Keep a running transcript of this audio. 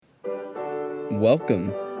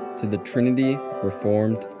Welcome to the Trinity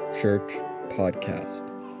Reformed Church podcast.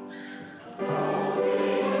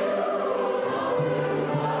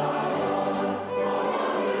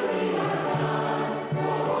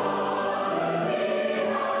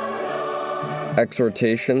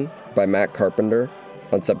 Exhortation by Matt Carpenter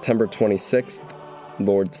on September 26th,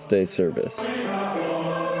 Lord's Day service.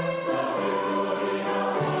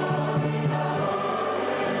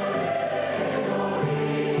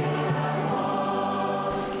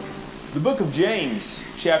 The book of James,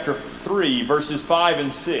 chapter 3, verses 5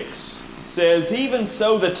 and 6 says, "Even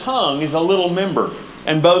so the tongue is a little member,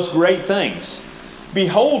 and boasts great things.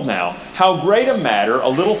 Behold now, how great a matter a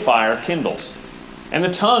little fire kindles. And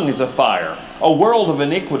the tongue is a fire, a world of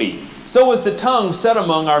iniquity. So is the tongue set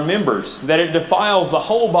among our members, that it defiles the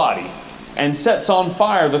whole body, and sets on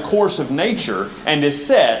fire the course of nature, and is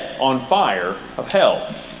set on fire of hell."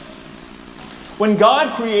 When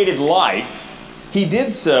God created life, He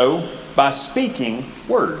did so by speaking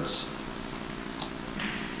words.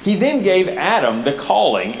 He then gave Adam the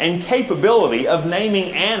calling and capability of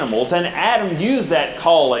naming animals, and Adam used that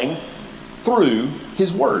calling through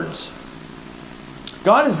his words.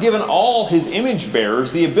 God has given all His image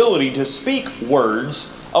bearers the ability to speak words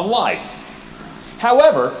of life.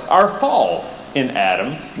 However, our fall in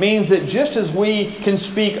Adam means that just as we can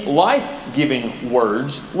speak life-giving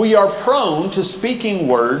words, we are prone to speaking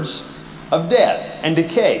words of death and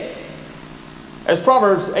decay. As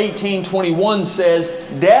Proverbs 18:21 says,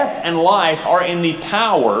 "Death and life are in the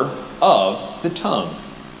power of the tongue."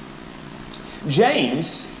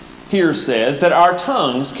 James here says that our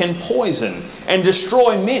tongues can poison and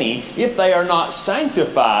destroy many if they are not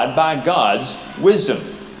sanctified by God's wisdom.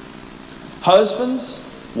 Husbands,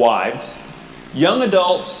 wives, young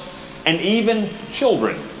adults, and even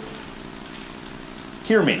children,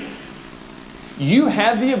 hear me. You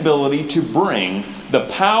have the ability to bring the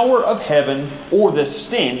power of heaven or the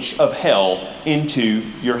stench of hell into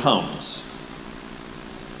your homes.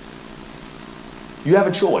 You have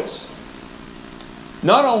a choice.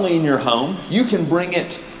 Not only in your home, you can bring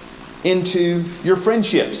it into your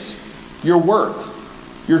friendships, your work,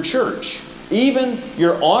 your church, even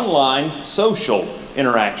your online social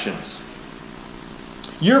interactions.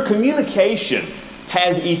 Your communication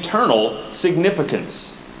has eternal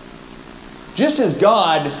significance. Just as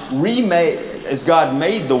God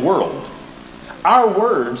made the world, our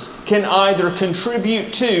words can either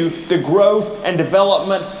contribute to the growth and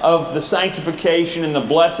development of the sanctification and the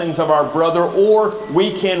blessings of our brother, or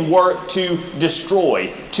we can work to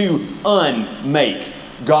destroy, to unmake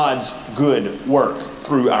God's good work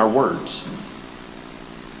through our words.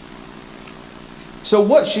 So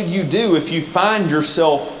what should you do if you find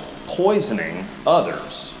yourself poisoning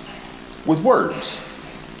others with words?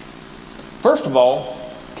 First of all,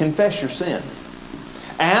 confess your sin.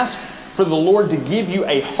 Ask for the Lord to give you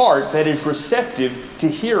a heart that is receptive to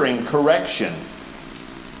hearing correction.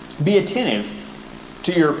 Be attentive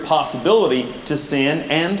to your possibility to sin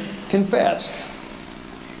and confess.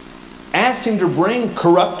 Ask Him to bring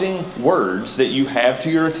corrupting words that you have to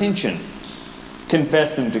your attention.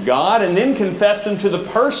 Confess them to God, and then confess them to the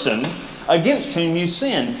person against whom you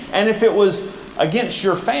sin. And if it was against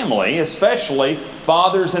your family, especially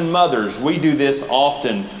fathers and mothers, we do this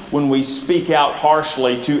often when we speak out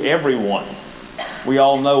harshly to everyone. We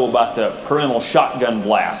all know about the parental shotgun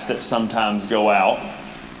blasts that sometimes go out.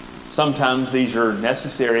 Sometimes these are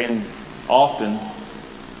necessary, and often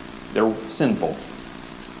they're sinful.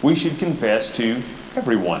 We should confess to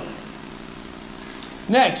everyone.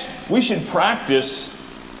 Next, we should practice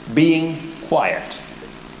being quiet.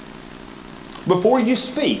 Before you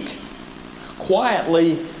speak,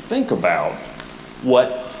 quietly think about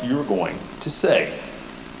what you're going to say.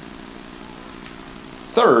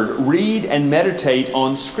 Third, read and meditate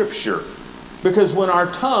on Scripture. Because when our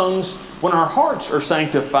hearts are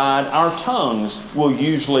sanctified, our tongues will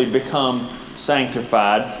usually become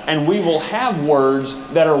sanctified, and we will have words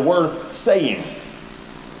that are worth saying,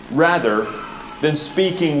 rather than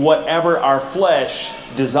speaking whatever our flesh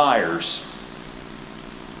desires.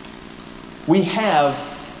 We have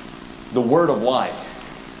the Word of life.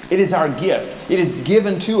 It is our gift. It is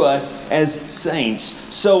given to us as saints.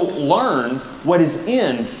 So learn what is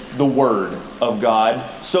in the Word of God,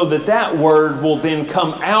 so that that Word will then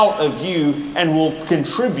come out of you and will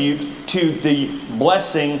contribute to the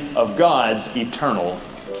blessing of God's eternal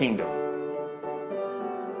kingdom.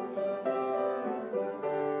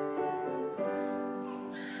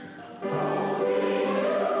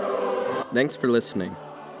 Thanks for listening.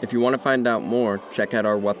 If you want to find out more, check out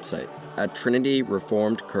our website at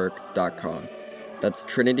trinityreformedkirk.com. That's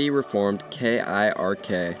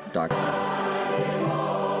trinityreformedkirk.com.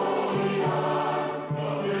 holy, holy.